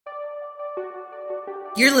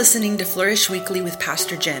You're listening to Flourish Weekly with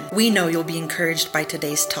Pastor Jen. We know you'll be encouraged by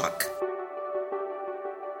today's talk.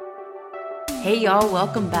 Hey y'all,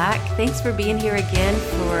 welcome back. Thanks for being here again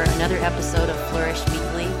for another episode of Flourish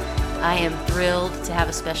Weekly. I am thrilled to have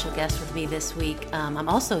a special guest with me this week. I'm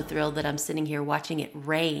also thrilled that I'm sitting here watching it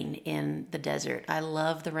rain in the desert. I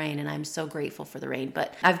love the rain and I'm so grateful for the rain.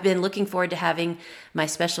 But I've been looking forward to having my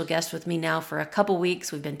special guest with me now for a couple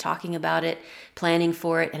weeks. We've been talking about it, planning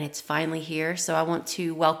for it, and it's finally here. So I want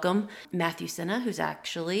to welcome Matthew Senna, who's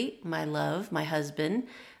actually my love, my husband,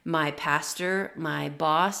 my pastor, my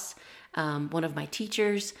boss, one of my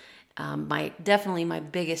teachers, definitely my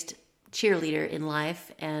biggest cheerleader in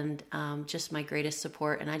life, and just my greatest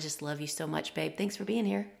support. And I just love you so much, babe. Thanks for being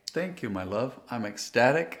here. Thank you, my love. I'm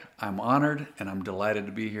ecstatic, I'm honored, and I'm delighted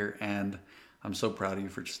to be here. And I'm so proud of you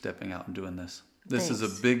for stepping out and doing this. This Thanks.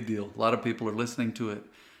 is a big deal. A lot of people are listening to it,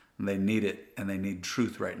 and they need it, and they need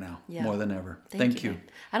truth right now more than ever. Thank you. Babe.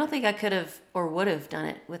 I don't think I could have or would have done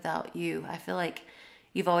it without you. I feel like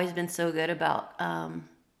you've always been so good about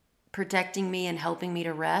protecting me and helping me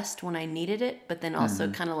to rest when I needed it, but then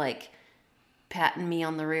also kind of like patting me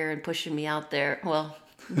on the rear and pushing me out there. Well,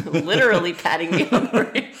 literally patting me on the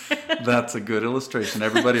rear. That's a good illustration.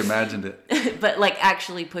 Everybody imagined it. But like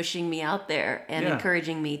actually pushing me out there and Yeah.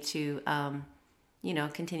 encouraging me to,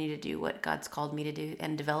 continue to do what God's called me to do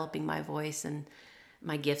and developing my voice and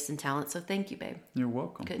my gifts and talents. So thank you, babe. You're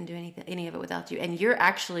welcome. Couldn't do any of it without you. And you're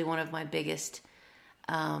actually one of my biggest,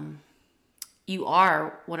 you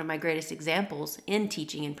are one of my greatest examples in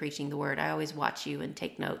teaching and preaching the word. I always watch you and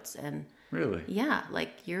take notes, and Really? yeah,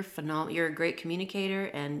 like you're phenomenal. You're a great communicator,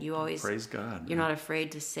 and you always Praise God. You're not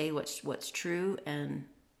afraid to say what's true, and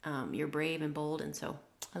you're brave and bold, and so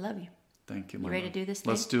I love you. Thank you, my You ready love. to do this?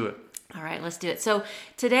 Let's do it. All right, let's do it. So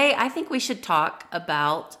today, I think we should talk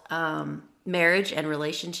about marriage and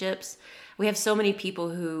relationships. We have so many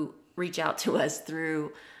people who reach out to us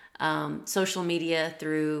through social media,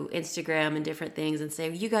 through Instagram and different things, and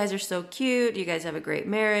say, you guys are so cute. You guys have a great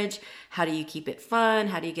marriage. How do you keep it fun?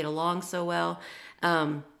 How do you get along so well?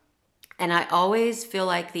 And I always feel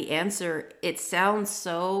like the answer, it sounds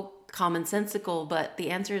so commonsensical, but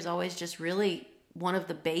the answer is always just really one of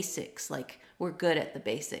the basics. Like, we're good at the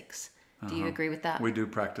basics. Do you agree with that? We do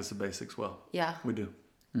practice the basics well. Yeah. We do.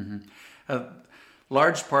 A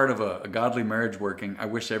large part of a godly marriage working, I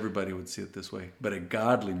wish everybody would see it this way, but a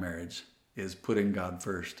godly marriage is putting God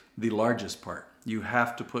first. The largest part. You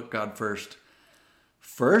have to put God first,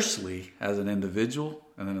 firstly as an individual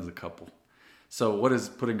and then as a couple. So what is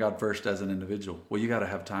putting God first as an individual? Well, you got to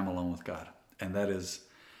have time alone with God. And that is,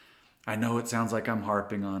 I know it sounds like I'm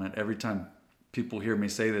harping on it. Every time people hear me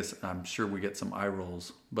say this, I'm sure we get some eye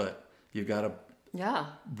rolls, but you got to Yeah.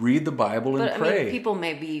 read the Bible and But pray. I mean, people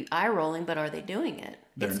may be eye rolling, but are they doing it?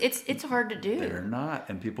 It's hard to do. They're not,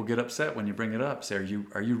 and people get upset when you bring it up. Say,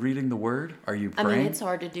 are you reading the Word? Are you I praying? mean, it's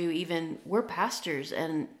hard to do. Even we're pastors,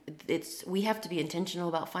 and we have to be intentional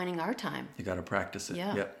about finding our time. You got to practice it.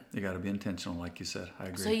 Yeah. Yep. You got to be intentional, like you said. I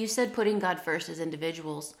agree. So you said putting God first as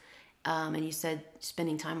individuals, and you said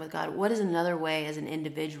spending time with God. What is another way as an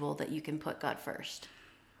individual that you can put God first?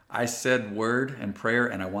 I said word and prayer,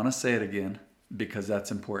 and I want to say it again because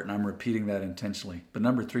that's important. I'm repeating that intentionally. But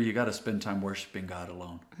number 3, you got to spend time worshiping God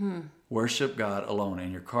alone. Worship God alone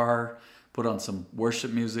in your car. Put on some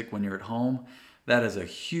worship music when you're at home. That is a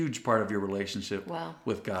huge part of your relationship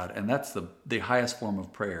with God, and that's the highest form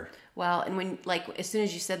of prayer. Wow. And when, like, as soon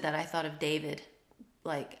as you said that, I thought of David,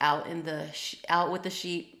 like out with the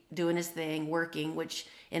sheep, doing his thing, working, which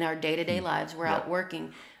in our day-to-day lives, we're out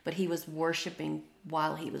working, but he was worshiping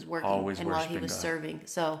while he was working. Always and while he worshiping was God. serving.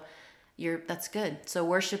 So that's good. So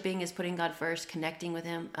worshiping is putting God first, connecting with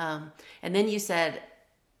him. And then you said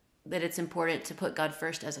that it's important to put God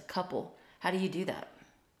first as a couple. How do you do that?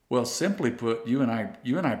 Well, simply put, you and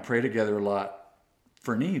I pray together a lot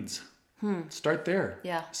for needs. Start there.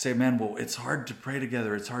 Yeah. Say, man, well, it's hard to pray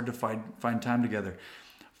together. It's hard to find time together.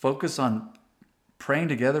 Focus on praying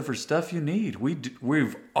together for stuff you need.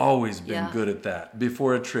 We've always been good at that.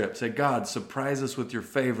 Before a trip, say, God, surprise us with your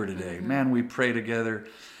favor today. Man, we pray together.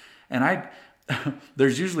 And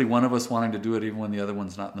there's usually one of us wanting to do it even when the other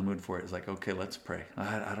one's not in the mood for it. It's like, okay, let's pray.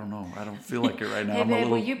 I don't know. I don't feel like it right now. Hey, I'm babe, a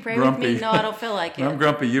little will you pray grumpy. with me? No, I don't feel like it. I'm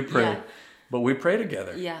grumpy. You pray. Yeah. But we pray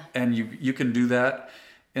together. Yeah. And you can do that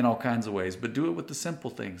in all kinds of ways. But do it with the simple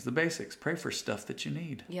things, the basics. Pray for stuff that you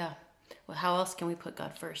need. Yeah. Well, how else can we put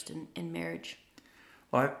God first in marriage?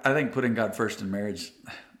 Well, I think putting God first in marriage,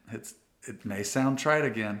 it may sound trite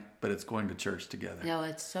again, but it's going to church together. No,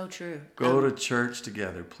 it's so true. Go to church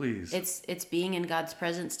together, please. It's being in God's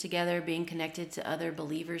presence together, being connected to other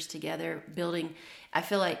believers together, building. I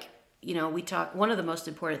feel like one of the most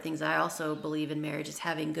important things I also believe in marriage is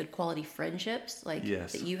having good quality friendships. Like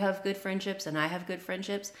Yes. that you have good friendships and I have good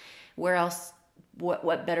friendships. Where else,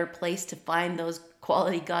 what better place to find those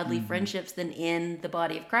quality godly friendships than in the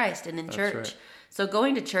body of Christ and in church? right. So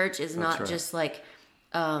going to church is not right. just like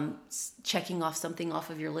checking off something off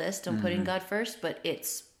of your list and putting God first, but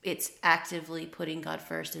it's actively putting God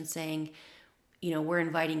first and saying, we're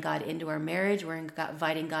inviting God into our marriage, we're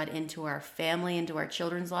inviting God into our family, into our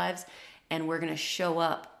children's lives, and we're going to show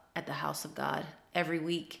up at the house of God every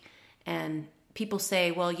week. And people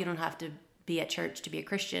say, well, you don't have to be at church to be a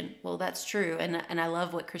Christian. Well, that's true. And I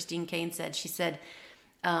love what Christine Caine said. She said,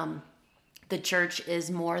 the church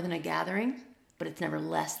is more than a gathering, but it's never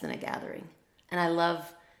less than a gathering. And I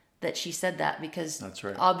love that she said that, because That's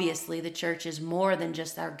right. obviously the church is more than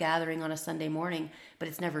just our gathering on a Sunday morning, but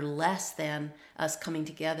it's never less than us coming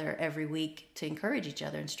together every week to encourage each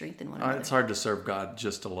other and strengthen one another. It's hard to serve God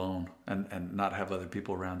just alone and not have other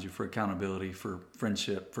people around you for accountability, for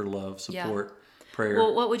friendship, for love, support, prayer.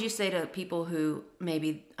 Well, what would you say to people who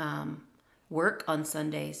maybe work on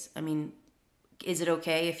Sundays? I mean, is it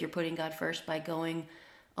okay if you're putting God first by going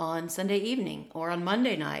on Sunday evening or on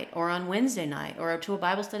Monday night or on Wednesday night or to a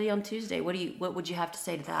Bible study on Tuesday? What would you have to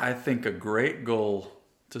say to that? I think a great goal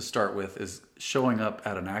to start with is showing up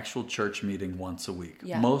at an actual church meeting once a week.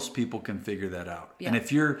 Yeah. Most people can figure that out. Yeah. And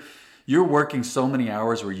if you're working so many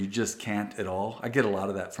hours where you just can't at all, I get a lot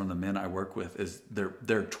of that from the men I work with, is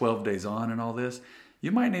they're 12 days on and all this.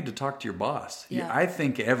 You might need to talk to your boss. Yeah. I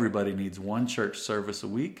think everybody needs one church service a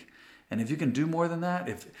week. And if you can do more than that,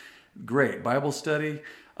 great. Bible study.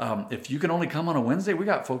 If you can only come on a Wednesday, we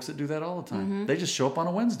got folks that do that all the time. Mm-hmm. They just show up on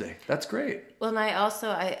a Wednesday. That's great. Well,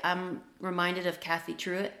 and I'm reminded of Kathy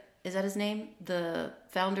Truitt. Is that his name? The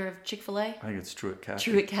founder of Chick-fil-A? I think it's Truitt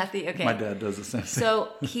Kathy. Truitt Kathy, okay. My dad does the same thing.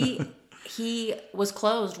 So he was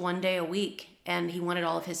closed one day a week, and he wanted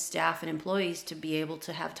all of his staff and employees to be able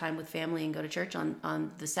to have time with family and go to church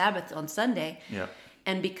on the Sabbath on Sunday. Yeah.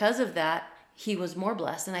 And because of that, he was more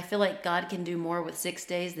blessed. And I feel like God can do more with 6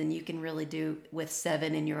 days than you can really do with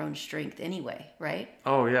 7 in your own strength anyway, right?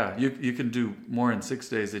 Oh, yeah. You can do more in 6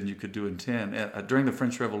 days than you could do in 10. During the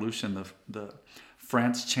French Revolution, the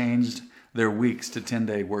France changed their weeks to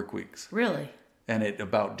 10-day work weeks. Really? And it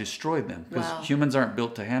about destroyed them, because Wow. humans aren't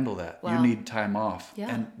built to handle that. Wow. You need time off.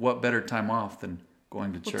 Yeah. And what better time off than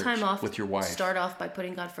going to church Time off, with your wife? Start off by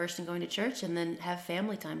putting God first and going to church, and then have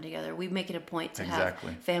family time together. We make it a point to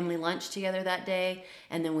Exactly. have family lunch together that day,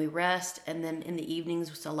 and then we rest, and then in the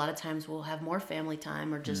evenings, so a lot of times we'll have more family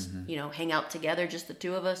time, or just hang out together, just the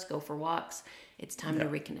two of us, go for walks. It's time to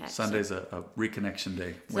reconnect. Sunday's a reconnection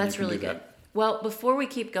day. So when that's you can really do good. that. Well, before we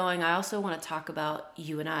keep going, I also want to talk about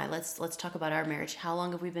you and I. Let's talk about our marriage. How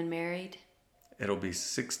long have we been married? It'll be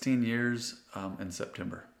 16 years in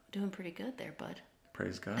September. Doing pretty good there, bud.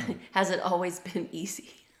 Praise God. Has it always been easy?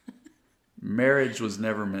 Marriage was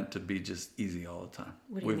never meant to be just easy all the time.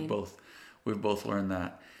 What do you mean? We've both learned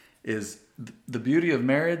that. Is the beauty of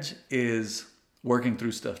marriage is working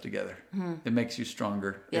through stuff together. It makes you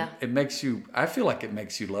stronger. Yeah. It makes you, I feel like it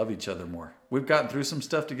makes you love each other more. We've gotten through some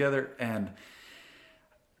stuff together, and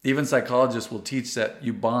even psychologists will teach that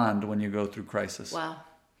you bond when you go through crisis. Wow.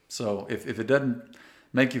 So if it doesn't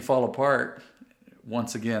make you fall apart,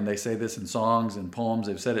 once again, they say this in songs and poems,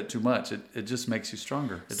 they've said it too much. It just makes you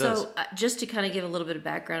stronger. It does. So just to kind of give a little bit of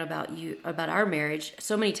background about our marriage,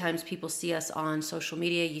 so many times people see us on social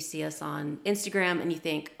media, you see us on Instagram, and you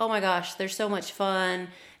think, oh my gosh, they're so much fun.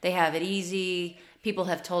 They have it easy. People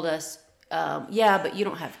have told us, yeah, but you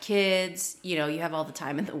don't have kids. You have all the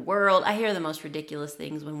time in the world. I hear the most ridiculous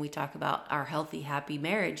things when we talk about our healthy, happy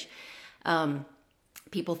marriage.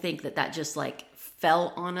 People think that just like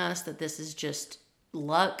fell on us, that this is just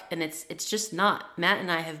luck, and it's just not. Matt and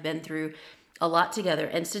I have been through a lot together,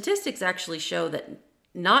 and statistics actually show that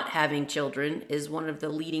not having children is one of the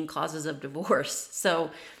leading causes of divorce.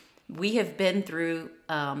 So we have been through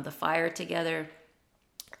the fire together.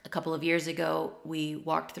 A couple of years ago, we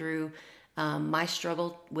walked through my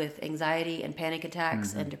struggle with anxiety and panic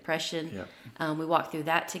attacks and depression. Yeah. We walked through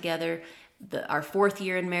that together. Our 4th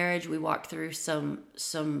year in marriage, we walked through some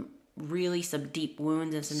deep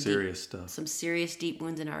wounds and some serious deep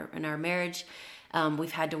wounds in our marriage.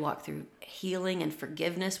 We've had to walk through healing and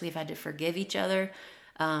forgiveness. We've had to forgive each other.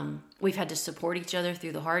 We've had to support each other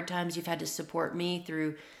through the hard times. You've had to support me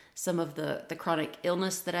through some of the chronic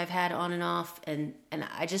illness that I've had on and off. And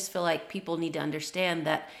I just feel like people need to understand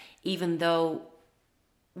that even though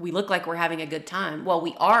we look like we're having a good time, well,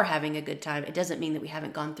 we are having a good time, it doesn't mean that we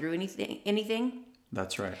haven't gone through anything.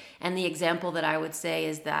 That's right. And the example that I would say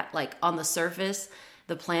is that, like, on the surface,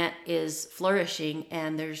 the plant is flourishing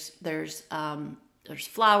and there's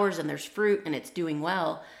flowers and there's fruit and it's doing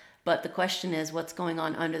well. But the question is, what's going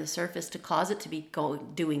on under the surface to cause it to be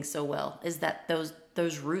doing so well? Is that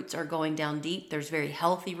those roots are going down deep. There's very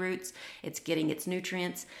healthy roots. It's getting its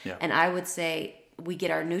nutrients. Yeah. And I would say we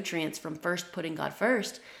get our nutrients from first putting God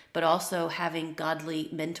first, but also having godly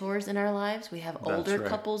mentors in our lives. We have older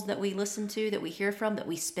couples that we listen to, that we hear from, that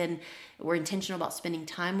we're intentional about spending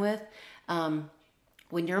time with.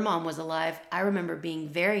 When your mom was alive, I remember being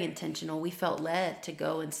very intentional. We felt led to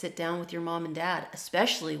go and sit down with your mom and dad,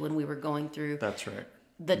 especially when we were going through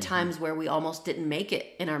the times where we almost didn't make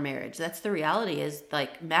it in our marriage. That's the reality, is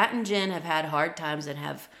like Matt and Jen have had hard times and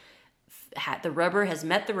have had, the rubber has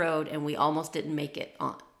met the road and we almost didn't make it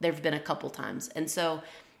on. There've been a couple times. And so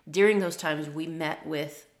during those times, we met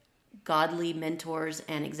with godly mentors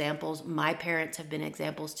and examples. My parents have been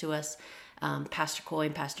examples to us. Pastor Coy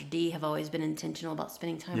and Pastor D have always been intentional about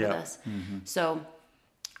spending time with us. Mm-hmm. So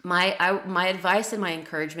my advice and my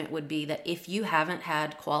encouragement would be that if you haven't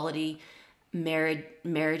had quality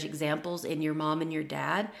marriage examples in your mom and your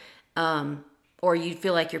dad, or you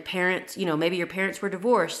feel like your parents, maybe your parents were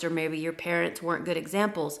divorced or maybe your parents weren't good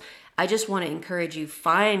examples, I just want to encourage you,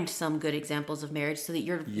 find some good examples of marriage so that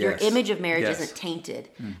your image of marriage isn't tainted.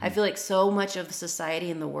 Mm-hmm. I feel like so much of society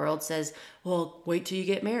in the world says, well, wait till you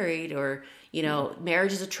get married, or,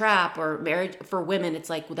 marriage is a trap, or marriage for women, it's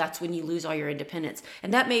like, well, that's when you lose all your independence.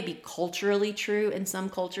 And that may be culturally true in some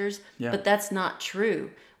cultures, but that's not true.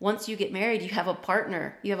 Once you get married, you have a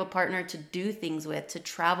partner. You have a partner to do things with, to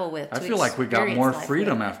travel with. I feel like we got more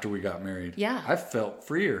freedom after we got married. Yeah. I felt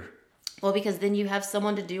freer. Well, because then you have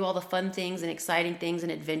someone to do all the fun things and exciting things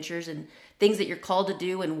and adventures and things that you're called to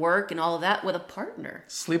do and work and all of that with a partner.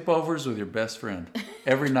 Sleepovers with your best friend.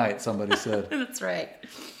 Every night, somebody said. That's right.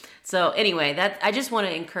 So anyway, I just want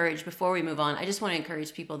to encourage, before we move on, I just want to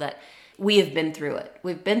encourage people that we have been through it.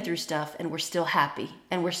 We've been through stuff and we're still happy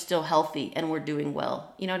and we're still healthy and we're doing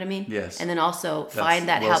well. You know what I mean? Yes. And then also find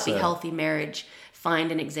that healthy marriage,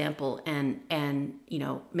 find an example and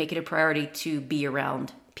make it a priority to be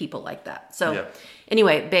around people like that. So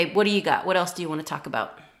anyway, babe, what do you got? What else do you want to talk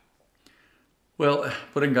about? Well,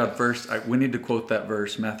 putting God first, we need to quote that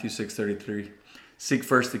verse, Matthew 6:33. Seek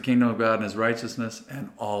first the kingdom of God and his righteousness,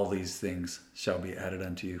 and all these things shall be added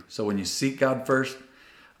unto you. So when you seek God first,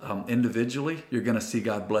 individually, you're going to see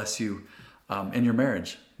God bless you in your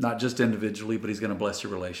marriage. Not just individually, but he's going to bless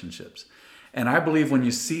your relationships. And I believe when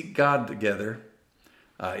you seek God together,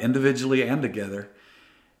 individually and together,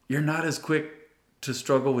 you're not as quick to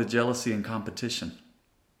struggle with jealousy and competition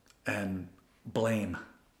and blame.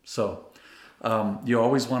 So you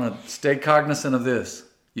always want to stay cognizant of this.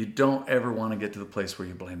 You don't ever want to get to the place where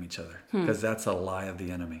you blame each other, because that's a lie of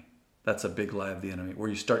the enemy. That's a big lie of the enemy, where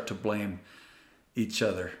you start to blame each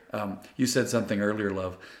other. You said something earlier,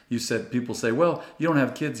 love. You said people say, well, you don't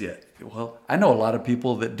have kids yet. Well, I know a lot of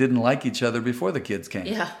people that didn't like each other before the kids came.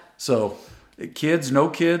 Yeah. So kids, no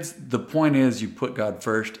kids, the point is you put God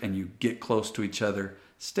first and you get close to each other.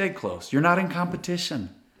 Stay close. You're not in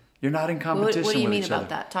competition. You're not in competition with each other. What do you mean about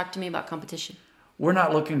that? Talk to me about competition. We're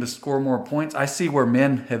not looking to score more points. I see where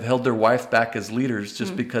men have held their wife back as leaders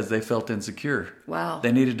just because they felt insecure. Wow.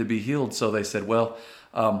 They needed to be healed. So they said, well,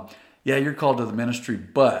 you're called to the ministry,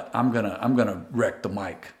 but I'm gonna wreck the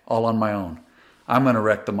mic all on my own. I'm going to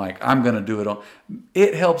wreck the mic. I'm going to do it all.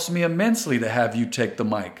 It helps me immensely to have you take the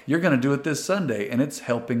mic. You're going to do it this Sunday, and it's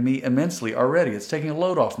helping me immensely already. It's taking a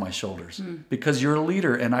load off my shoulders because you're a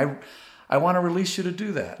leader, and I want to release you to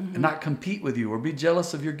do that and not compete with you or be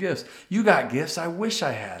jealous of your gifts. You got gifts I wish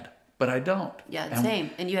I had, but I don't. Yeah, same.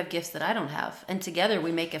 And you have gifts that I don't have. And together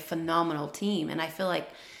we make a phenomenal team. And I feel like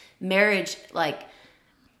marriage,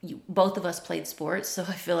 both of us played sports, so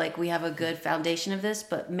I feel like we have a good foundation of this,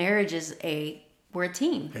 but marriage is we're a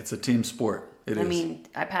team. It's a team sport. It is. I mean,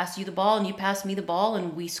 I passed you the ball and you passed me the ball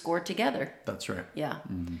and we scored together. That's right. Yeah.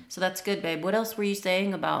 Mm-hmm. So that's good, babe. What else were you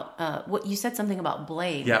saying about, what you said something about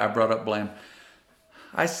blame. Yeah, I brought up blame.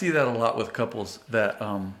 I see that a lot with couples that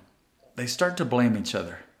they start to blame each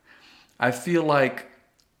other. I feel like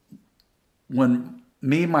when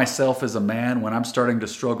myself as a man, when I'm starting to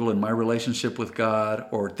struggle in my relationship with God,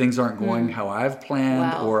 or things aren't going how I've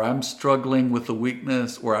planned, or I'm struggling with the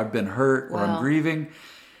weakness, or I've been hurt, or I'm grieving,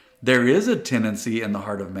 there is a tendency in the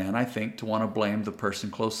heart of man, I think, to want to blame the person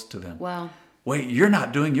close to them. Wow. Wait, you're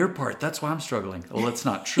not doing your part. That's why I'm struggling. Well, that's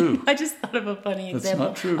not true. I just thought of a funny example.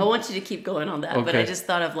 That's not true. I want you to keep going on that, but I just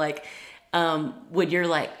thought of when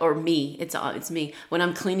you're or me, it's me, when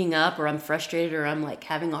I'm cleaning up or I'm frustrated or I'm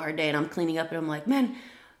having a hard day and I'm cleaning up and I'm like, man,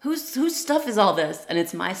 whose stuff is all this? And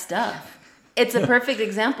it's my stuff. It's a perfect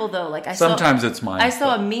example, though. Like Sometimes it's mine. I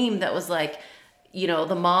saw a meme that was like,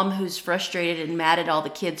 the mom who's frustrated and mad at all the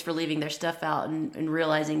kids for leaving their stuff out and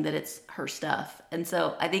realizing that it's her stuff. And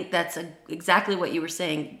so I think that's exactly what you were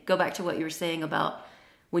saying. Go back to what you were saying about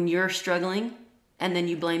when you're struggling and then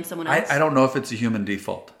you blame someone else. I don't know if it's a human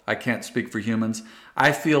default. I can't speak for humans.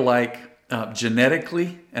 I feel like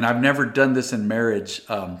genetically, and I've never done this in marriage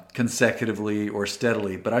consecutively or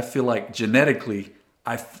steadily, but I feel like genetically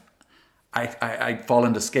I fall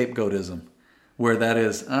into scapegoatism, where that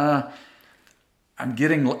is, I'm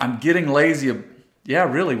getting lazy. Yeah,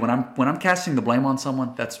 really. When I'm casting the blame on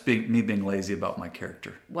someone, that's me being lazy about my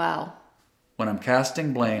character. Wow. When I'm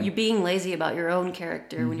casting blame, you being lazy about your own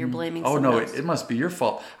character when you're blaming someone else. It must be your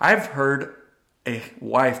fault. I've heard a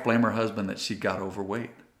wife blame her husband that she got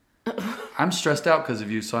overweight. I'm stressed out because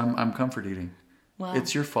of you, so I'm comfort eating. Wow.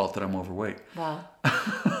 It's your fault that I'm overweight. Wow.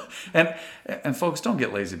 and folks, don't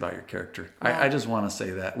get lazy about your character. Wow. I just want to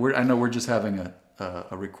say that. I know we're just having a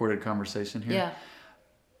recorded conversation here. Yeah.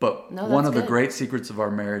 But one of the great secrets of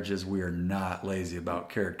our marriage is we are not lazy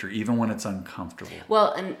about character, even when it's uncomfortable.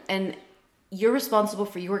 Well, and you're responsible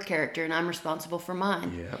for your character, and I'm responsible for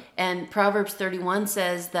mine. Yep. And Proverbs 31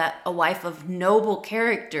 says that a wife of noble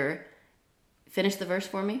character, finish the verse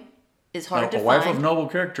for me, is hard to find. A wife of noble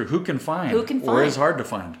character, who can find? Who can find? Or is hard to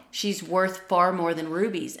find. She's worth far more than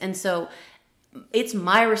rubies. And so it's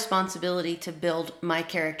my responsibility to build my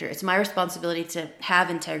character. It's my responsibility to have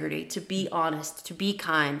integrity, to be honest, to be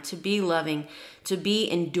kind, to be loving, to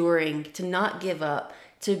be enduring, to not give up,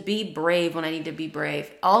 to be brave when I need to be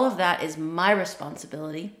brave. All of that is my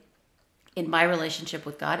responsibility in my relationship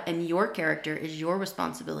with God, and your character is your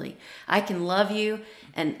responsibility. I can love you,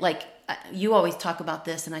 and like you always talk about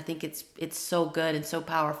this, and I think it's so good and so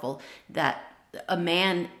powerful that a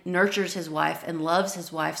man nurtures his wife and loves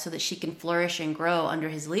his wife so that she can flourish and grow under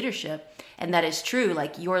his leadership. And that is true.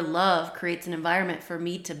 Like, your love creates an environment for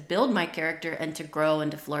me to build my character and to grow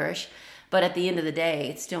and to flourish. But at the end of the day,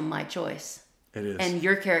 it's still my choice. It is. And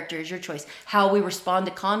your character is your choice. How we respond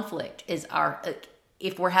to conflict is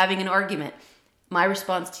if we're having an argument, my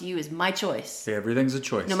response to you is my choice. Yeah, everything's a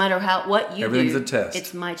choice. No matter what you everything's do, a test.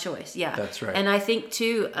 It's my choice. Yeah, that's right. And I think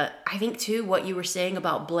too, what you were saying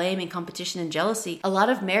about blame and competition and jealousy. A lot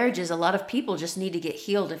of marriages, a lot of people just need to get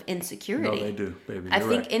healed of insecurity. No, they do, baby. I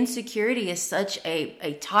think insecurity is such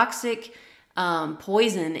a toxic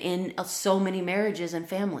poison in so many marriages and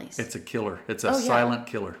families. It's a killer. It's a silent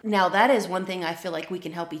killer. Now, that is one thing I feel like we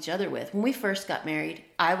can help each other with. When we first got married,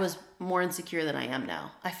 I was more insecure than I am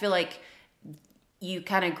now. I feel like you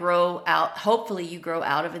kind of grow out, hopefully you grow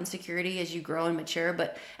out of insecurity as you grow and mature.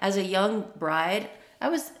 But as a young bride,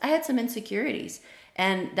 I had some insecurities.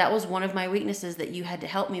 And that was one of my weaknesses that you had to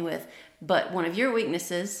help me with. But one of your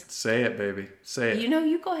weaknesses... Say it, baby. Say it.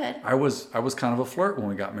 You go ahead. I was kind of a flirt when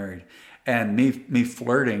we got married. And me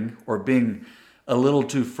flirting or being a little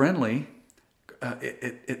too friendly,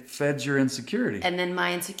 it feds your insecurity. And then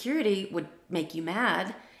my insecurity would make you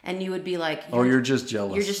mad. And you would be like... you're just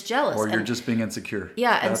jealous. You're just jealous. Or you're just being insecure.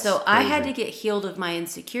 Yeah, and That's so crazy. I had to get healed of my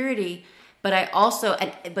insecurity, but I also...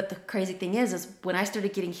 But the crazy thing is when I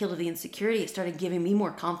started getting healed of the insecurity, it started giving me more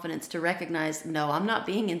confidence to recognize, no, I'm not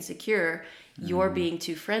being insecure. You're being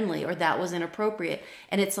too friendly, or that was inappropriate.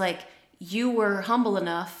 And it's like, you were humble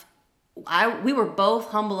enough. We were both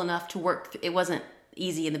humble enough to work. It wasn't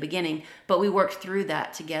easy in the beginning, but we worked through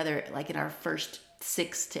that together, like in our first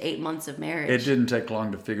 6 to 8 months of marriage. It didn't take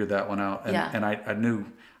long to figure that one out. And, yeah. and I knew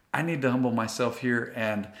I need to humble myself here.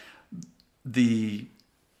 And the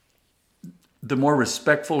more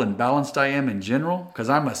respectful and balanced I am in general, because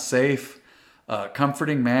I'm a safe,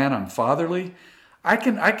 comforting man, I'm fatherly, I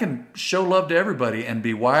can show love to everybody and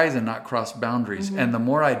be wise and not cross boundaries. Mm-hmm. And the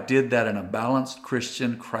more I did that in a balanced,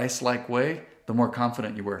 Christian, Christ-like way, the more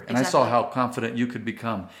confident you were. And exactly. I saw how confident you could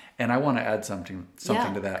become. And I want to add something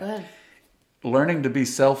to that. Good. Learning to be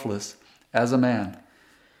selfless as a man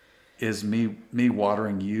is me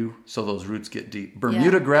watering you so those roots get deep.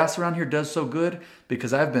 Bermuda grass around here does so good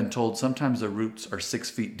because I've been told sometimes the roots are 6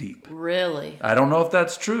 feet deep. Really? I don't know if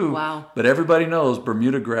that's true. Wow. But everybody knows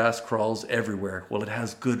Bermuda grass crawls everywhere. Well, it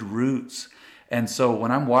has good roots. And so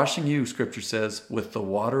when I'm washing you, Scripture says, with the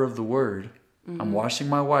water of the Word, mm-hmm. I'm washing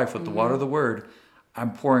my wife with the water of the Word,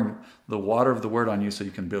 I'm pouring the water of the Word on you so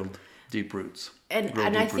you can build deep roots.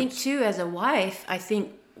 And I think too, as a wife, I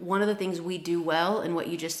think one of the things we do well, and what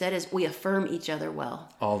you just said, is we affirm each other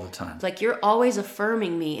well. All the time. Like, you're always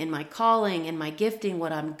affirming me in my calling and my gifting,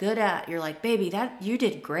 what I'm good at. You're like, baby, that you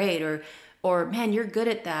did great, or man, you're good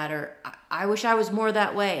at that, or I wish I was more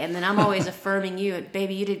that way. And then I'm always affirming you,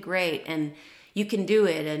 baby, you did great. And you can do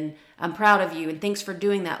it, and I'm proud of you, and thanks for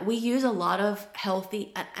doing that. We use a lot of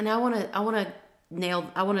healthy, and I want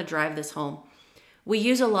to drive this home. We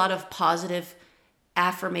use a lot of positive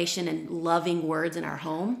affirmation and loving words in our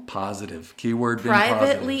home. Positive. Keyword being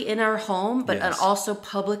privately positive. In our home, but Yes. also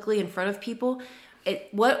publicly in front of people.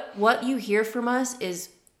 What you hear from us is,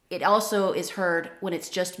 it also is heard when it's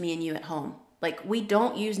just me and you at home. Like, we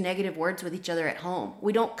don't use negative words with each other at home.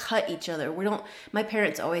 We don't cut each other. My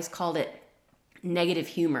parents always called it negative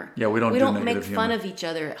humor. Yeah, we don't make negative fun humor. of each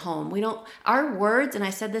other at home. Our words, and I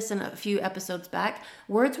said this in a few episodes back,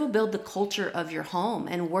 words will build the culture of your home,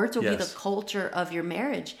 and words will be the culture of your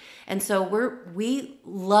marriage. And so we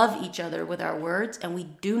love each other with our words, and we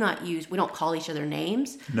don't call each other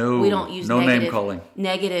names. No, we don't use no negative, name calling.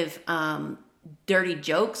 Negative, dirty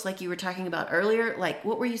jokes like you were talking about earlier. Like,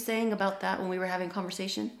 what were you saying about that when we were having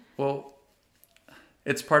conversation? Well,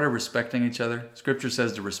 it's part of respecting each other. Scripture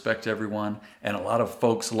says to respect everyone. And a lot of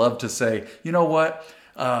folks love to say, you know what?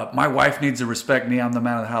 My wife needs to respect me. I'm the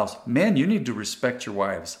man of the house. Men, you need to respect your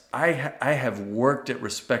wives. I have worked at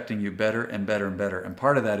respecting you better and better and better. And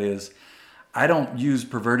part of that is I don't use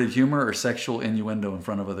perverted humor or sexual innuendo in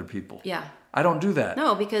front of other people. Yeah. I don't do that.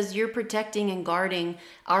 No, because you're protecting and guarding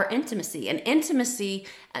our intimacy. And intimacy,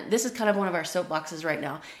 this is kind of one of our soapboxes right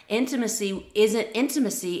now. Intimacy isn't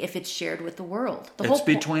intimacy if it's shared with the world. It's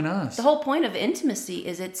between us. The whole point of intimacy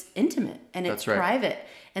is it's intimate and it's That's right. private.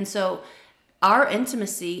 And so our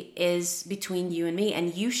intimacy is between you and me,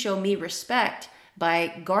 and you show me respect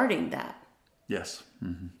by guarding that. Yes.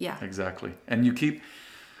 Mm-hmm. Yeah. Exactly. And you keep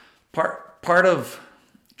part of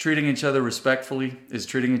treating each other respectfully is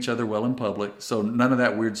treating each other well in public. So none of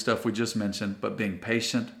that weird stuff we just mentioned, but being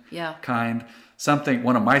patient, kind.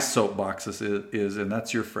 One of my soapboxes is, and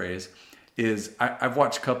that's your phrase, is I've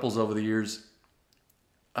watched couples over the years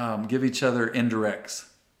give each other indirects,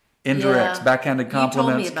 backhanded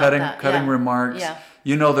compliments, cutting remarks. Yeah.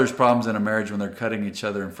 You know there's problems in a marriage when they're cutting each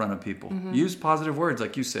other in front of people. Mm-hmm. Use positive words,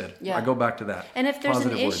 like you said. Yeah. I go back to that. And if there's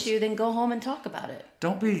positive an words. issue, then go home and talk about it.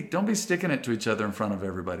 Don't be sticking it to each other in front of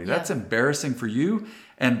everybody. Yeah. That's embarrassing for you.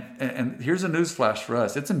 And here's a news flash for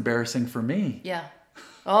us. It's embarrassing for me. Yeah.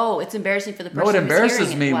 Oh, it's embarrassing for the person No, it who's embarrasses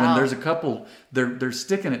hearing it. me Wow. when there's a couple, they're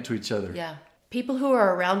sticking it to each other. Yeah. People who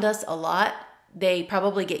are around us a lot, they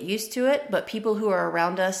probably get used to it. But people who are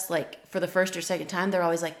around us, like, for the first or second time, they're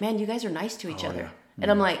always like, man, you guys are nice to each other. Yeah. And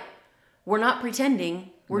I'm like, we're not pretending.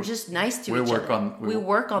 We're just nice to each other. We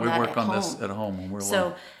work on this at home when we're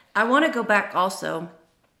alone. I want to go back also.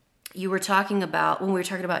 You were talking about, when we were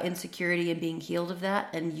talking about insecurity and being healed of that,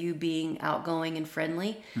 and you being outgoing and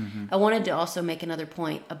friendly. Mm-hmm. I wanted to also make another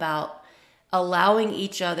point about allowing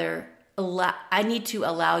each other. I need to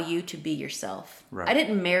allow you to be yourself. Right. I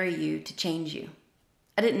didn't marry you to change you.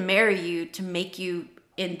 I didn't marry you to make you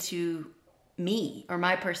into me or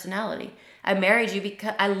my personality. I married you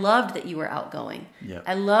because I loved that you were outgoing. Yep.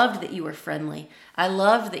 I loved that you were friendly. I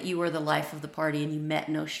loved that you were the life of the party and you met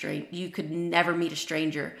no stranger. You could never meet a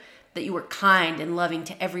stranger. That you were kind and loving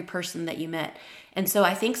to every person that you met. And so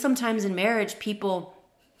I think sometimes in marriage, people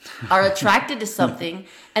are attracted to something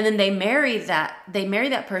and then they marry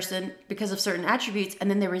that person because of certain attributes, and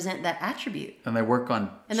then they resent that attribute. And they work on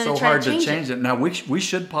so hard to change it. Now, we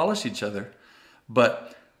should polish each other,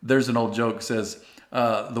 but there's an old joke that says,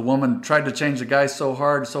 the woman tried to change the guy so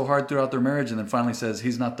hard throughout their marriage, and then finally says,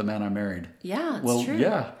 he's not the man I married. Yeah, it's true.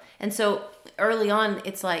 Yeah. And so early on,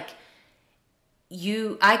 it's like,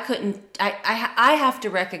 I have to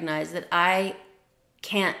recognize that I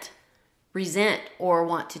can't resent or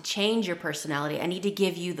want to change your personality. I need to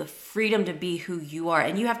give you the freedom to be who you are.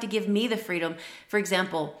 And you have to give me the freedom. For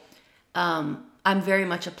example, I'm very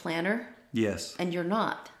much a planner. Yes. And you're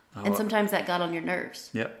not. And sometimes that got on your nerves.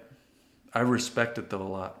 Yep. I respect it though a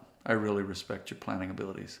lot. I really respect your planning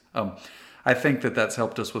abilities. I think that's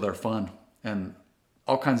helped us with our fun and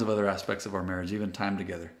all kinds of other aspects of our marriage, even time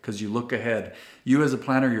together. Because you look ahead. You as a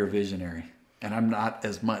planner, you're a visionary. And I'm not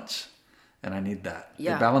as much. And I need that.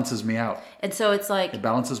 Yeah. It balances me out. And so it's like, it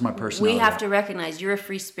balances my personality. We have to recognize you're a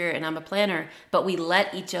free spirit and I'm a planner, but we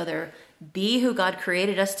let each other be who God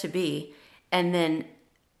created us to be, and then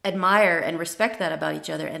admire and respect that about each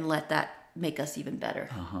other and let that make us even better.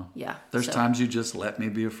 Uh-huh. Yeah. There's times you just let me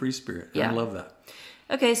be a free spirit. Yeah. I love that.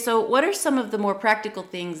 Okay, so what are some of the more practical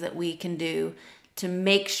things that we can do to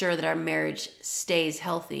make sure that our marriage stays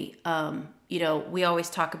healthy? We always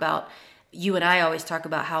talk about, you and I always talk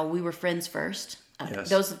about how we were friends first. Yes.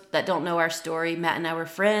 Those that don't know our story, Matt and I were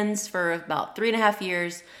friends for about 3.5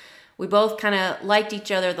 years. We both kind of liked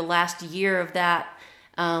each other the last year of that.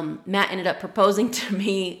 Matt ended up proposing to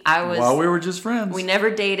me. While we were just friends. We never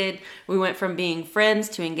dated. We went from being friends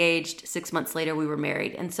to engaged. 6 months later, we were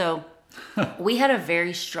married. And so we had a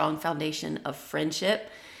very strong foundation of friendship.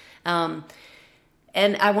 And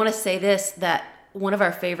I want to say this, that one of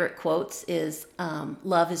our favorite quotes is,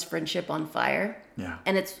 love is friendship on fire. Yeah.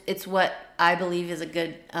 And it's what I believe is a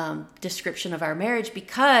good description of our marriage,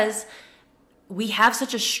 because we have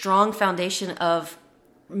such a strong foundation of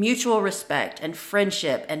mutual respect and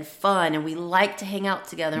friendship and fun, and we like to hang out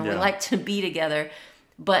together and we like to be together.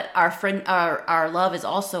 But our love is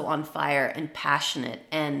also on fire and passionate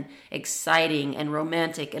and exciting and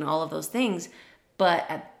romantic and all of those things. But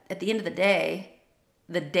at the end of the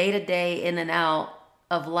day-to-day in and out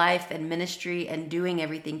of life and ministry and doing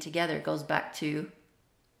everything together goes back to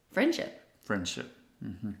friendship. Friendship.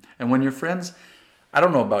 Mm-hmm. And when you're friends, I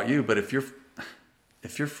don't know about you, but if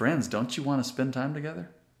you're friends, don't you want to spend time together?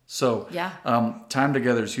 So time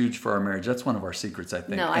together is huge for our marriage. That's one of our secrets, I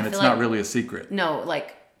think. And it's not really a secret. No,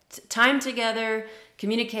 like time together,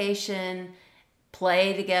 communication,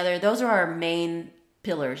 play together. Those are our main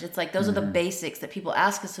pillars. It's like those are the basics that people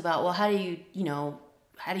ask us about. Well, how do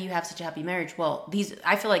you have such a happy marriage? Well,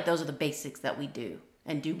 I feel like those are the basics that we do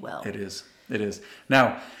and do well. It is.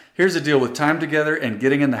 Now, here's the deal with time together and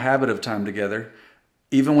getting in the habit of time together.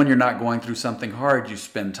 Even when you're not going through something hard, you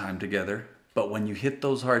spend time together. But when you hit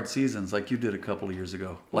those hard seasons, like you did a couple of years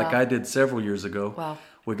ago, like I did several years ago,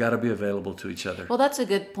 we got to be available to each other. Well, that's a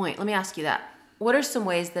good point. Let me ask you that. What are some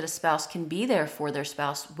ways that a spouse can be there for their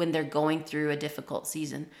spouse when they're going through a difficult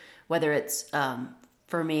season? Whether it's,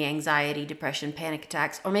 for me, anxiety, depression, panic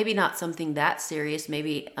attacks, or maybe not something that serious,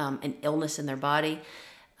 maybe an illness in their body,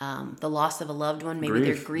 the loss of a loved one, maybe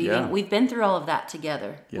they're grieving. Yeah. We've been through all of that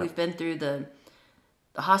together. Yeah. We've been through the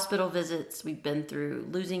hospital visits. We've been through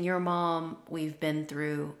losing your mom. We've been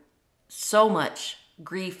through so much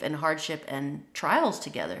grief and hardship and trials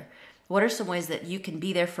together. What are some ways that you can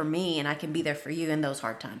be there for me and I can be there for you in those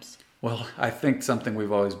hard times? Well, I think something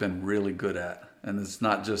we've always been really good at, and it's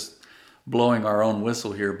not just blowing our own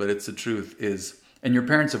whistle here, but it's the truth, is, and your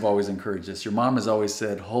parents have always encouraged us. Your mom has always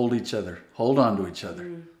said, hold each other, hold on to each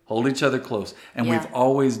other. Hold each other close. And we've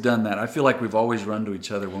always done that. I feel like we've always run to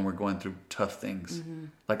each other when we're going through tough things. Mm-hmm.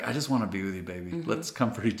 Like, I just want to be with you, baby. Mm-hmm. Let's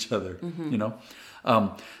comfort each other,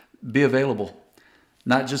 Be available.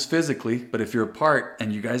 Not just physically, but if you're apart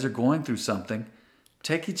and you guys are going through something,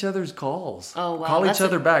 take each other's calls. Oh, wow. Call each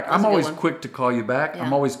other back. I'm always quick to call you back. Yeah.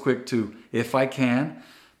 I'm always quick to, if I can,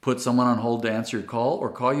 put someone on hold to answer your call or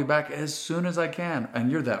call you back as soon as I can.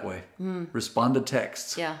 And you're that way. Respond to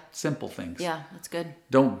texts. Yeah. Simple things. Yeah, that's good.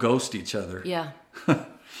 Don't ghost each other. Yeah.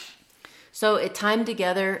 So time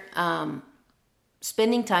together,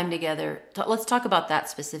 spending time together. Let's talk about that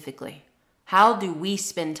specifically. How do we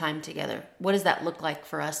spend time together? What does that look like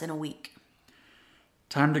for us in a week?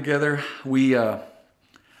 Time together, we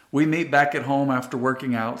meet back at home after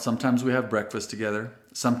working out. Sometimes we have breakfast together.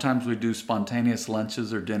 Sometimes we do spontaneous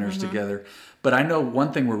lunches or dinners together. But I know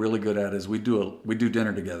one thing we're really good at is we do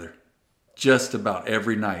dinner together just about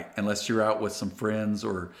every night. Unless you're out with some friends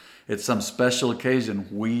or it's some special occasion,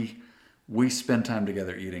 we spend time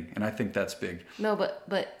together eating. And I think that's big. No,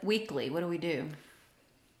 but weekly, what do we do?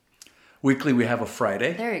 Weekly, we have a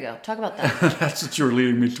Friday. There you go. Talk about that. That's what you were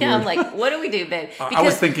leading me toward. Yeah, I'm like, what do we do, babe? I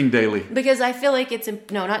was thinking daily. Because I feel like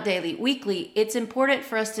not daily, weekly. It's important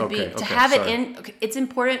for us to have it in. Okay, it's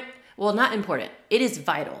important. Well, not important. It is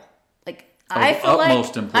vital. Like I feel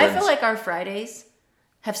like our Fridays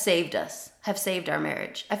have saved us, have saved our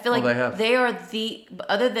marriage. I feel like they are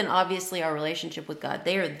other than obviously our relationship with God,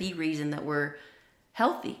 they are the reason that we're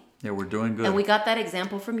healthy. Yeah, we're doing good. And we got that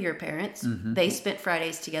example from your parents. Mm-hmm. They spent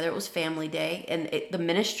Fridays together. It was family day. And the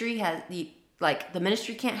ministry the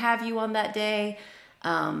ministry can't have you on that day.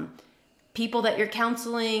 People that you're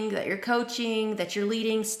counseling, that you're coaching, that you're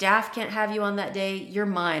leading, staff can't have you on that day. You're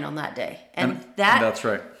mine on that day. And that's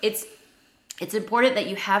right. It's important that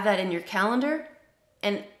you have that in your calendar.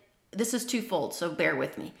 And this is twofold, so bear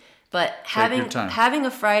with me. But having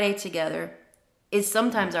a Friday together is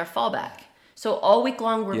sometimes our fallback. So all week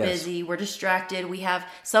long we're busy, we're distracted, we have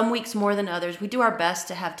some weeks more than others. We do our best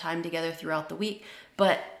to have time together throughout the week,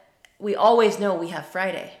 but we always know we have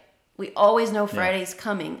Friday. We always know Friday's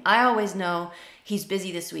coming. I always know he's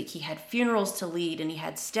busy this week. He had funerals to lead and he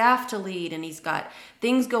had staff to lead and he's got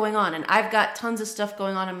things going on and I've got tons of stuff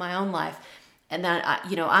going on in my own life. And then,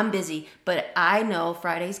 I'm busy, but I know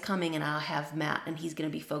Friday's coming and I'll have Matt and he's going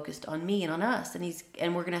to be focused on me and on us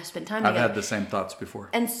and we're going to spend time together. I've had the same thoughts before.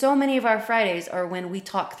 And so many of our Fridays are when we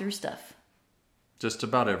talk through stuff. Just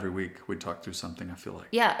about every week we talk through something, I feel like.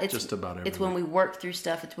 Yeah, it's just about every It's when we work through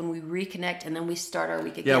stuff. It's when we reconnect, and then we start our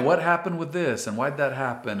week again. Yeah, what happened with this, and why'd that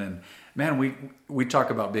happen? And man, we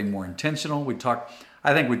talk about being more intentional.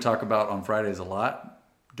 I think we talk about on Fridays a lot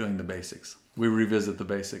doing the basics. We revisit the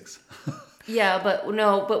basics. Yeah, but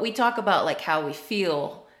we talk about like how we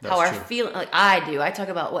feel, That's how our true. feeling. Like I do. I talk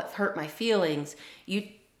about what hurt my feelings.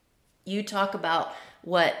 You talk about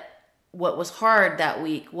what was hard that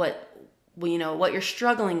week. What you're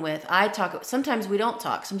struggling with. I talk. Sometimes we don't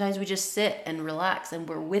talk. Sometimes we just sit and relax, and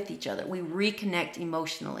we're with each other. We reconnect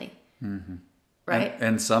emotionally. Mm-hmm. Right.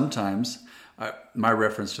 And sometimes my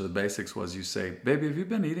reference to the basics was you say, "Baby, have you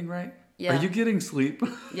been eating right? Yeah. Are you getting sleep?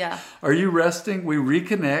 Yeah. Are you resting?" We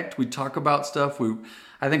reconnect. We talk about stuff.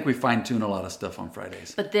 I think we fine tune a lot of stuff on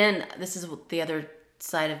Fridays. But then this is the other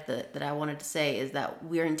side of that I wanted to say is that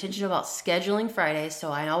we're intentional about scheduling Fridays.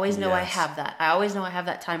 So I always know I Yes. have that. I always know I have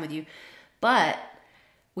that time with you. But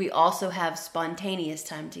we also have spontaneous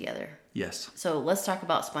time together. Yes. So let's talk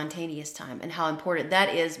about spontaneous time and how important that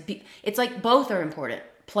is. It's like both are important.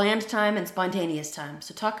 Planned time and spontaneous time.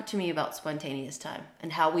 So talk to me about spontaneous time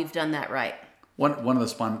and how we've done that right. One of the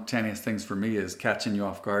spontaneous things for me is catching you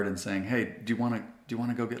off guard and saying, "Hey, do you want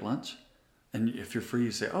to go get lunch?" And if you're free,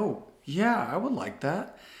 you say, "Oh, yeah, I would like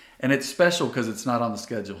that." And it's special because it's not on the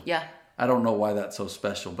schedule. Yeah. I don't know why that's so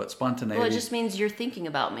special, but spontaneity. Well, it just means you're thinking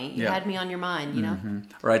about me. You Yeah. had me on your mind, you know?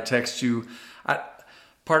 Or I text you.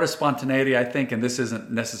 Part of spontaneity, I think, and this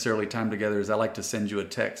isn't necessarily time together, is I like to send you a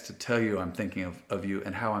text to tell you I'm thinking of you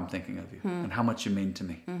and how I'm thinking of you and how much you mean to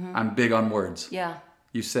me. I'm big on words. Yeah.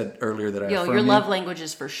 You said earlier that I Yo, affirm your you. love language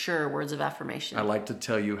is for sure words of affirmation. I like to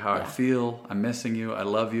tell you how I Yeah. feel. I'm missing you. I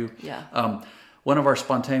love you. Yeah. One of our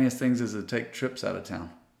spontaneous things is to take trips out of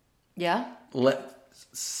town. Yeah.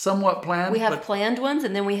 Somewhat planned. We have but planned ones,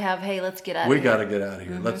 and then we have, hey, let's get out we of here. got to get out of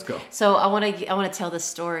here. Let's go. So I want to tell this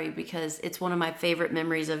story because it's one of my favorite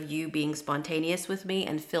memories of you being spontaneous with me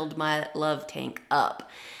and filled my love tank up.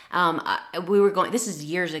 This is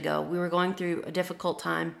years ago. We were going through a difficult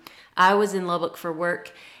time. I was in Lubbock for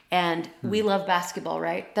work, and we love basketball,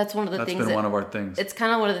 right? That's one of the That's things. been one of our things. It's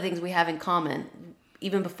kind of one of the things we have in common,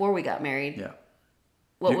 even before we got married. Yeah.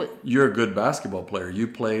 What You're a good basketball player. You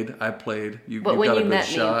played. I played. You've But when got a you good met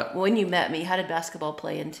shot. me, how did basketball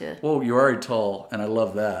play into? Well, you're already tall, and I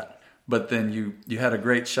love that. But then you had a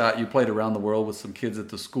great shot. You played around the world with some kids at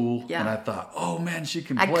the school, Yeah. and I thought, oh man, she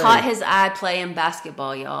can I play. caught his eye playing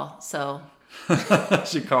basketball, y'all. So,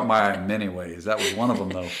 She caught my eye in many ways. That was one of them,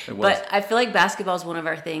 though. It was. but I feel like basketball is one of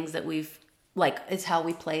our things that it's how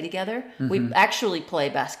we play together. Mm-hmm. We actually play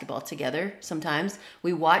basketball together sometimes.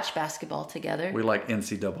 We watch basketball together. We like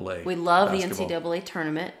NCAA. We love basketball. the NCAA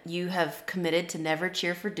tournament. You have committed to never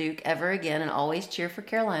cheer for Duke ever again and always cheer for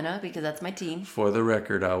Carolina because that's my team. For the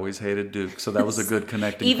record, I always hated Duke, so that was a good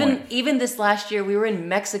connecting point. Even this last year, we were in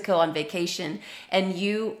Mexico on vacation, and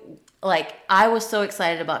I was so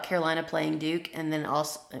excited about Carolina playing Duke, and then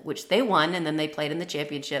also, which they won, and then they played in the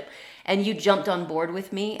championship. And you jumped on board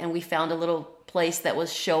with me, and we found a little place that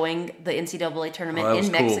was showing the NCAA tournament Oh, that was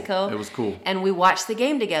in cool. Mexico. It was cool. And we watched the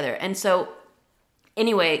game together. And so,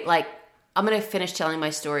 anyway, I'm going to finish telling my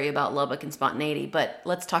story about Lubbock and spontaneity, but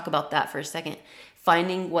let's talk about that for a second.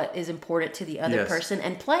 Finding what is important to the other Yes. person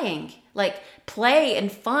and playing. Play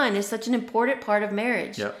and fun is such an important part of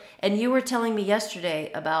marriage. Yep. And you were telling me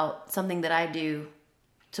yesterday about something that I do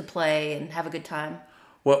to play and have a good time.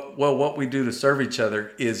 Well, what we do to serve each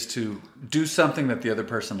other is to do something that the other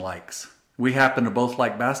person likes. We happen to both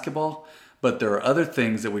like basketball, but there are other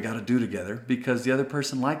things that we got to do together because the other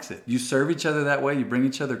person likes it. You serve each other that way, you bring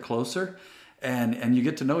each other closer, and you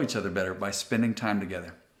get to know each other better by spending time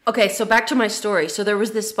together. Okay, so back to my story. So there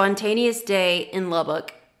was this spontaneous day in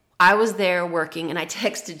Lubbock. I was there working, and I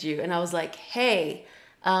texted you, and I was like, hey,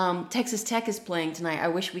 Texas Tech is playing tonight. I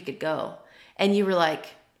wish we could go. And you were like,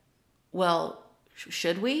 well,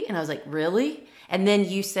 should we? And I was like, really? And then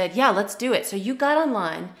you said, yeah, let's do it. So you got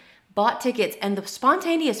online, bought tickets, and the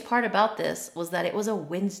spontaneous part about this was that it was a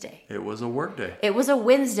Wednesday. It was a work day. It was a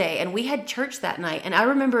Wednesday, and we had church that night. And I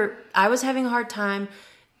remember I was having a hard time.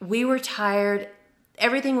 We were tired.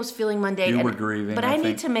 Everything was feeling mundane. You were grieving, But I I need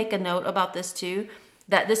think. to make a note about this too,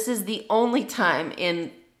 that this is the only time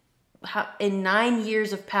in 9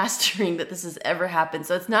 years of pastoring that this has ever happened.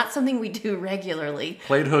 So it's not something we do regularly.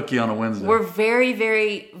 Played hooky on a Wednesday. We're very,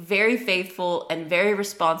 very, very faithful and very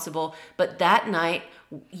responsible. But that night,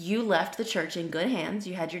 you left the church in good hands.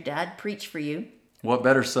 You had your dad preach for you. What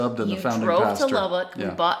better sub than You the founding drove pastor? to Lubbock.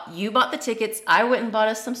 Yeah. You bought the tickets. I went and bought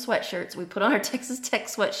us some sweatshirts. We put on our Texas Tech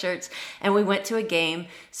sweatshirts, and we went to a game,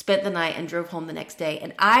 spent the night, and drove home the next day.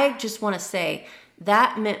 And I just want to say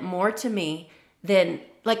that meant more to me then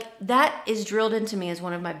like that is drilled into me as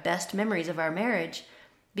one of my best memories of our marriage,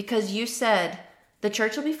 because you said the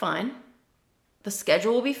church will be fine, the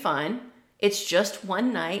schedule will be fine, it's just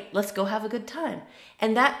one night, let's go have a good time.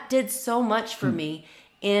 And that did so much for me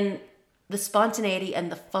in the spontaneity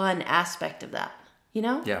and the fun aspect of that, you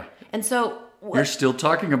know? Yeah. And so You're still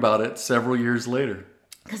talking about it several years later.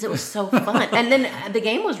 because it was so fun. And then the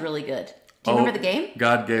game was really good. Do you remember the game?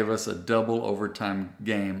 God gave us a double overtime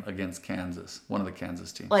game against Kansas, one of the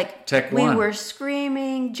Kansas teams. Like Tech we won. were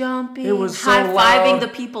screaming, jumping, It was so high-fiving loud. the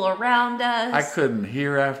people around us. I couldn't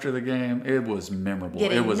hear after the game. It was memorable.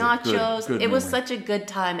 Getting it was nachos. a good it was memory. such a good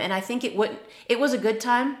time. And I think it was a good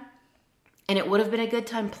time. And it would have been a good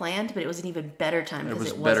time planned, but it was an even better time It because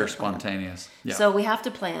was it better wasn't planned. spontaneous. Yeah. So we have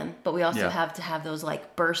to plan, but we also Yeah. have to have those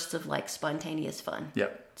like bursts of like spontaneous fun.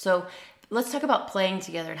 Yep. So let's talk about playing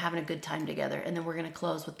together and having a good time together, and then we're going to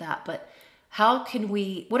close with that. But how can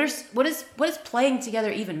we? What does playing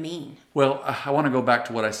together even mean? Well, I want to go back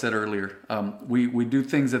to what I said earlier. We do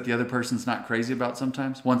things that the other person's not crazy about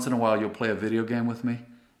sometimes. Once in a while, you'll play a video game with me.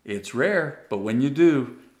 It's rare, but when you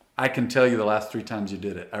do, I can tell you the last 3 times you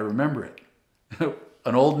did it. I remember it.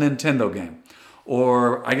 An old Nintendo game.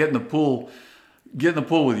 Or I get in the pool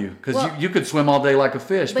with you. Because Well, you could swim all day like a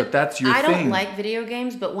fish, but that's your I thing. don't like video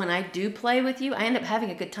games, but when I do play with you, I end up having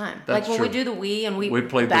a good time. That's like when true. we do the Wii and we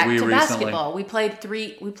played the back Wii to recently. basketball. We played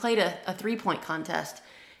a 3-point contest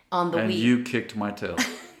on the And Wii. you kicked my tail.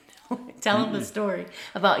 Tell them the story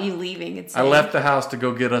about you leaving and I saying, left the house to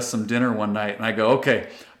go get us some dinner one night, and I go, okay,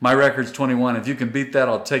 my record's 21. If you can beat that,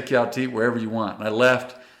 I'll take you out to eat wherever you want. And I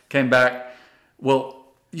left, came back. Well,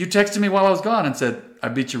 you texted me while I was gone and said, I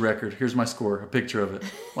beat your record. Here's my score, a picture of it.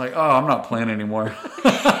 Like, oh, I'm not playing anymore.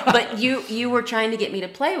 But you were trying to get me to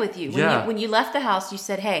play with you. When you left the house, you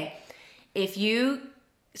said, hey, if you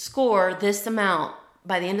score this amount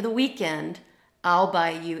by the end of the weekend, I'll buy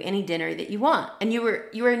you any dinner that you want. And you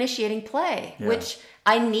were initiating play, Yeah. which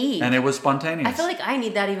I need. And it was spontaneous. I feel like I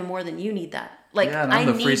need that even more than you need that. Like Yeah, and I I'm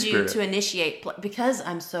the free need you spirit. to initiate because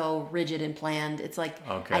I'm so rigid and planned. It's like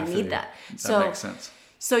Okay, I feel need you. that. That makes sense.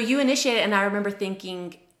 So you initiated, and I remember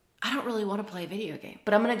thinking, I don't really want to play a video game,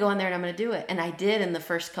 but I'm going to go in there and I'm going to do it. And I did in the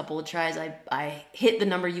first couple of tries. I hit the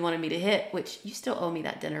number you wanted me to hit, which you still owe me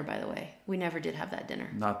that dinner, by the way. We never did have that dinner.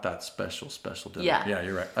 Not that special dinner. Yeah. Yeah,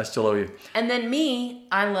 you're right. I still owe you. And then me,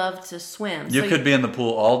 I love to swim. You could be in the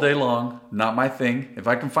pool all day long. Not my thing. If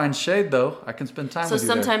I can find shade, though, I can spend time So with you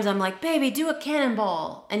there. sometimes I'm like, baby, do a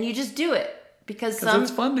cannonball. And you just do it. Because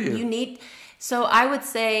it's fun to you. You need. So I would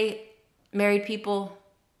say, married people,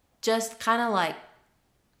 just kind of like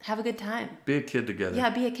have a good time. Be a kid together.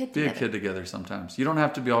 Yeah, be a kid Be together. a kid together sometimes. You don't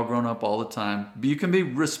have to be all grown up all the time. But you can be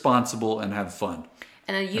responsible and have fun.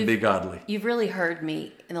 And be godly. You've really heard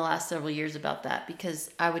me in the last several years about that,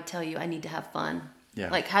 because I would tell you I need to have fun.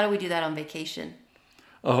 Yeah. Like, how do we do that on vacation?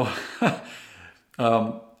 Oh,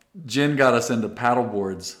 Jen got us into paddle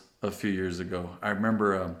boards a few years ago. I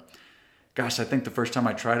remember, I think the first time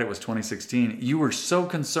I tried it was 2016. You were so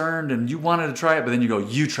concerned and you wanted to try it, but then you go,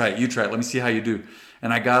 you try it. Let me see how you do.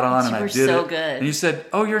 And I got on and I did so it. good. And you said,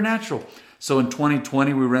 oh, you're natural. So in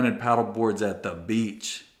 2020, we rented paddle boards at the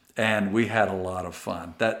beach and we had a lot of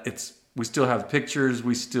fun. We still have pictures.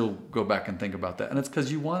 We still go back and think about that. And it's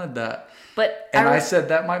because you wanted that. But I said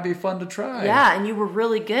that might be fun to try. Yeah, and you were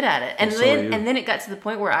really good at it. And so are you. then it got to the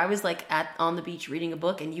point where I was like on the beach reading a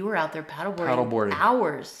book, and you were out there paddleboarding.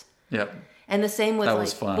 Hours. Yep. And the same with That like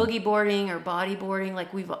was fun. boogie boarding or bodyboarding. Like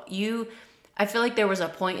I feel like there was a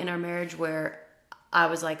point in our marriage where I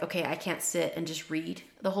was like, okay, I can't sit and just read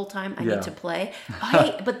the whole time. I need to play.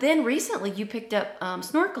 But then recently you picked up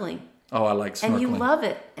snorkeling. Oh, I like snorkeling. And you love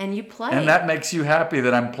it, and you play. And that makes you happy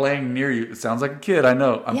that I'm playing near you. It sounds like a kid, I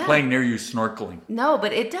know. I'm playing near you snorkeling. No,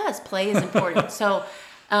 but it does. Play is important. So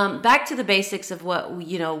back to the basics of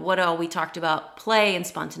what all we talked about. Play and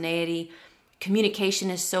spontaneity.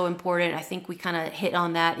 Communication is so important. I think we kind of hit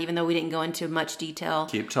on that, even though we didn't go into much detail.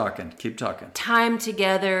 Keep talking. Time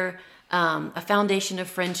together, a foundation of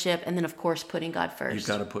friendship, and then, of course, putting God first. You've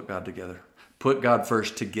got to put God together. Put God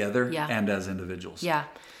first together Yeah. and as individuals. Yeah.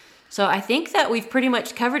 So I think that we've pretty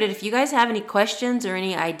much covered it. If you guys have any questions or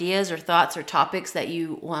any ideas or thoughts or topics that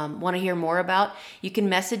you want to hear more about, you can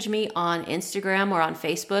message me on Instagram or on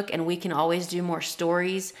Facebook, and we can always do more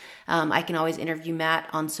stories. I can always interview Matt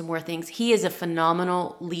on some more things. He is a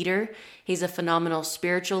phenomenal leader. He's a phenomenal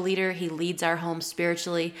spiritual leader. He leads our home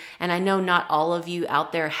spiritually. And I know not all of you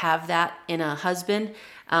out there have that in a husband,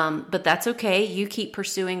 but that's okay. You keep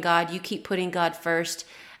pursuing God. You keep putting God first.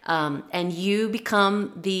 And you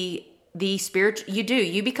become the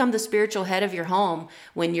you become the spiritual head of your home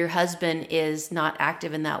when your husband is not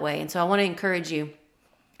active in that way. And so I want to encourage you,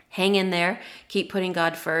 hang in there, keep putting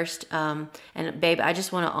God first. And babe, I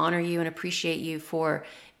just want to honor you and appreciate you for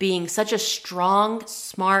being such a strong,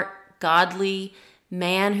 smart, godly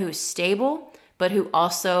man who's stable, but who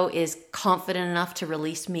also is confident enough to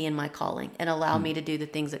release me in my calling and allow me to do the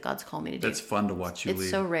things that God's called me to do. It's fun to watch you lead. It's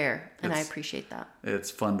so rare, and I appreciate that. It's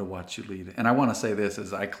fun to watch you lead. And I want to say this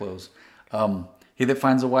as I close. He that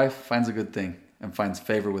finds a wife finds a good thing and finds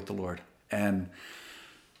favor with the Lord. And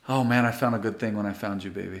oh man, I found a good thing when I found you,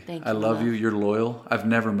 baby. Thank you. I love you. You're loyal. I've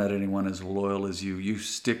never met anyone as loyal as you. You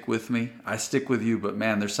stick with me. I stick with you, but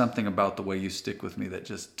man, there's something about the way you stick with me that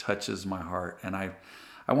just touches my heart. And I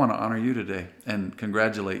want to honor you today and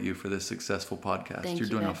congratulate you for this successful podcast. You're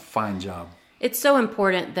doing a fine job. It's so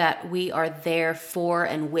important that we are there for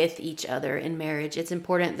and with each other in marriage. It's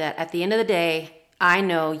important that at the end of the day, I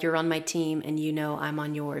know you're on my team and you know I'm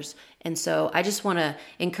on yours. And so I just want to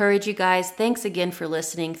encourage you guys. Thanks again for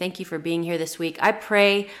listening. Thank you for being here this week. I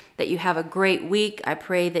pray that you have a great week. I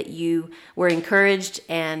pray that you were encouraged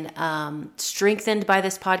and strengthened by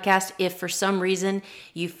this podcast. If for some reason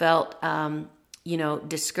you felt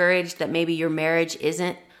discouraged that maybe your marriage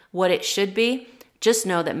isn't what it should be, just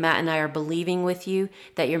know that Matt and I are believing with you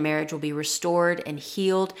that your marriage will be restored and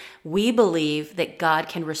healed. We believe that God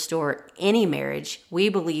can restore any marriage. We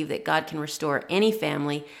believe that God can restore any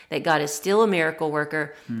family, that God is still a miracle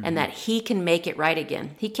worker, and that He can make it right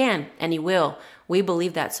again. He can, and He will. We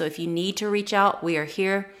believe that. So if you need to reach out, we are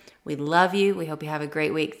here. We love you. We hope you have a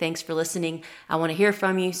great week. Thanks for listening. I want to hear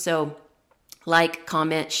from you. So like,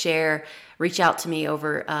 comment, share, reach out to me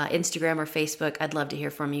over Instagram or Facebook. I'd love to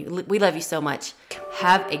hear from you. We love you so much.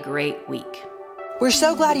 Have a great week. We're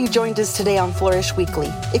so glad you joined us today on Flourish Weekly.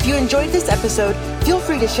 If you enjoyed this episode, feel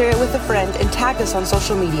free to share it with a friend and tag us on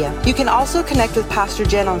social media. You can also connect with Pastor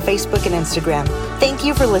Jen on Facebook and Instagram. Thank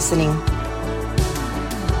you for listening.